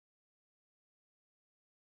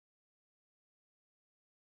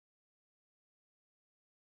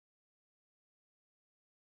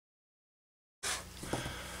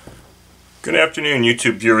Good afternoon,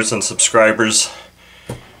 YouTube viewers and subscribers.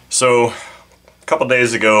 So, a couple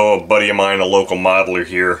days ago, a buddy of mine, a local modeler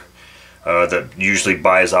here, that usually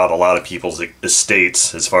buys out a lot of people's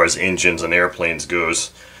estates as far as engines and airplanes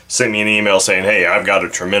goes, sent me an email saying, hey, I've got a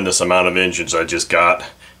tremendous amount of engines I just got.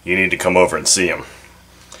 You need to come over and see them.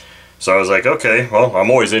 So I was like, okay, well, I'm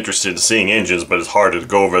always interested in seeing engines, but it's hard to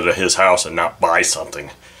go over to his house and not buy something.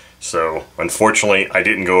 So, unfortunately, I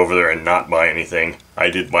didn't go over there and not buy anything.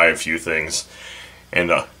 I did buy a few things.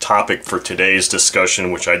 And the topic for today's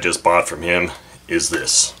discussion, which I just bought from him, is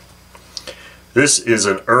this. This is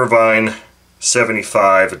an Irvine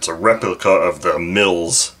 75. It's a replica of the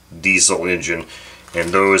Mills diesel engine.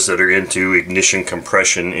 And those that are into ignition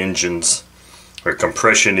compression engines, or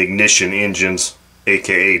compression ignition engines,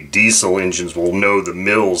 aka diesel engines, will know the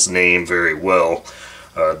Mills name very well.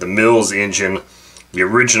 The Mills engine, the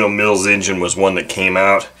original Mills engine, was one that came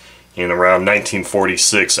out in around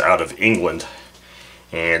 1946 out of England.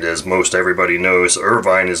 And as most everybody knows,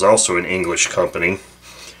 Irvine is also an English company.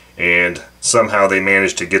 And somehow they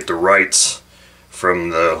managed to get the rights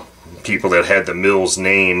from the people that had the Mills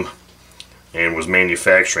name and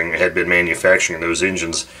had been manufacturing those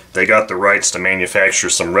engines. They got the rights to manufacture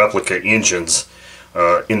some replica engines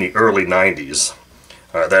in the early 90s.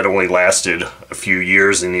 That only lasted a few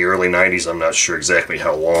years in the early 90s. I'm not sure exactly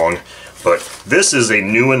how long. But this is a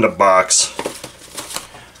new in the box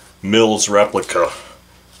Mills replica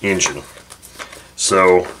engine.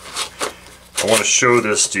 So I want to show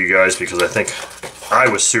this to you guys because I think I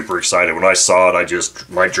was super excited. When I saw it,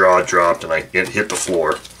 my jaw dropped and it hit the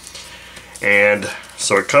floor. And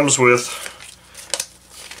so it comes with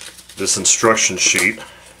this instruction sheet.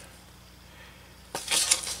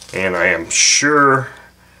 And I am sure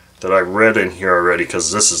that I read in here already,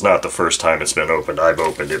 because this is not the first time it's been opened. I've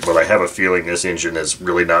opened it, but I have a feeling this engine has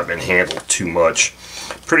really not been handled too much.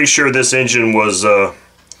 Pretty sure this engine was, had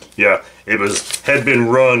been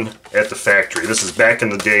run at the factory. This is back in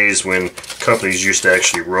the days when companies used to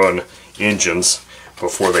actually run engines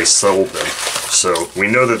before they sold them. So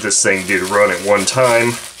we know that this thing did run at one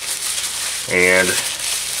time, and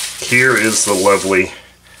here is the lovely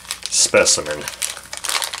specimen.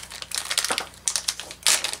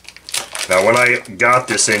 Now, when I got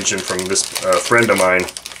this engine from this friend of mine,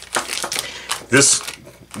 this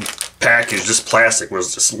package, this plastic,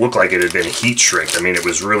 just looked like it had been heat shrinked. I mean, it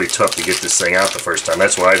was really tough to get this thing out the first time.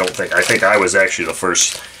 That's why I think I was actually the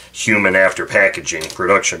first human after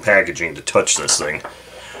production packaging, to touch this thing.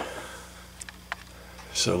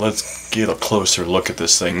 So let's get a closer look at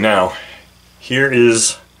this thing. Now, here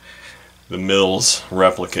is the Mills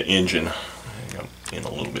replica engine. I got in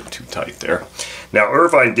a little bit too tight there. Now,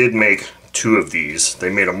 Irvine did make two of these. They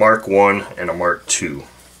made a Mark I and a Mark II.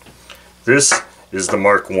 This is the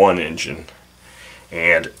Mark I engine,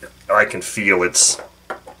 and I can feel it's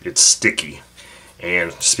sticky.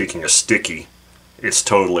 And speaking of sticky, it's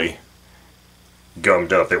totally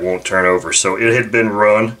gummed up. It won't turn over. So it had been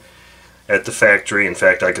run at the factory. In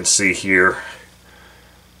fact, I can see here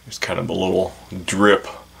there's kind of a little drip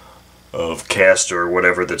of castor or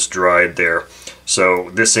whatever that's dried there. So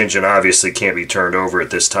this engine obviously can't be turned over at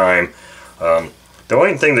this time. The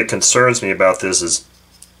only thing that concerns me about this is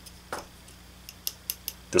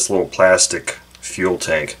this little plastic fuel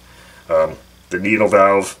tank. The needle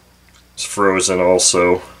valve is frozen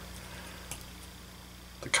also.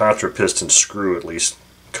 The contra piston screw at least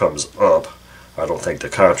comes up. I don't think the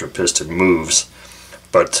contra piston moves.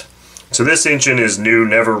 But so this engine is new,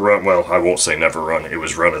 never run. Well, I won't say never run. It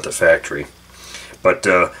was run at the factory. But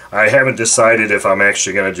I haven't decided if I'm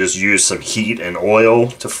actually going to just use some heat and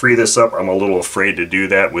oil to free this up. I'm a little afraid to do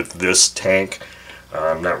that with this tank.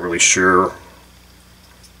 I'm not really sure.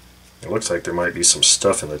 It looks like there might be some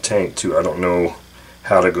stuff in the tank too. I don't know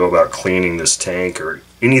how to go about cleaning this tank or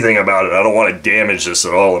anything about it. I don't want to damage this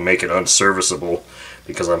at all and make it unserviceable,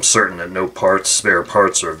 because I'm certain that no spare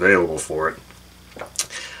parts are available for it.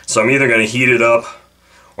 So I'm either going to heat it up,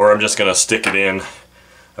 or I'm just going to stick it in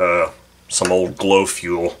some old glow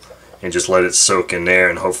fuel and just let it soak in there,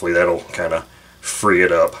 and hopefully that'll kind of free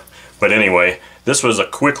it up. But anyway, this was a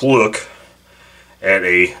quick look at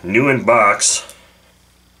a new in box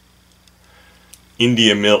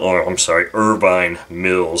Irvine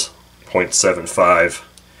Mills 0.75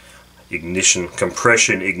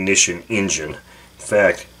 compression ignition engine. In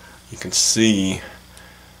fact, you can see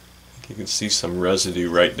some residue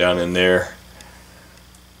right down in there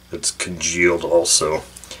that's congealed also.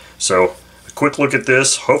 So a quick look at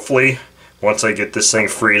this. Hopefully once I get this thing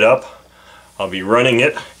freed up, I'll be running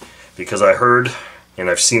it, because I heard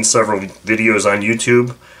and I've seen several videos on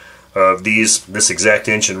YouTube of this exact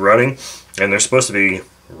engine running, and they're supposed to be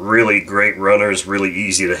really great runners, really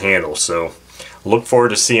easy to handle. So look forward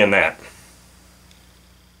to seeing that.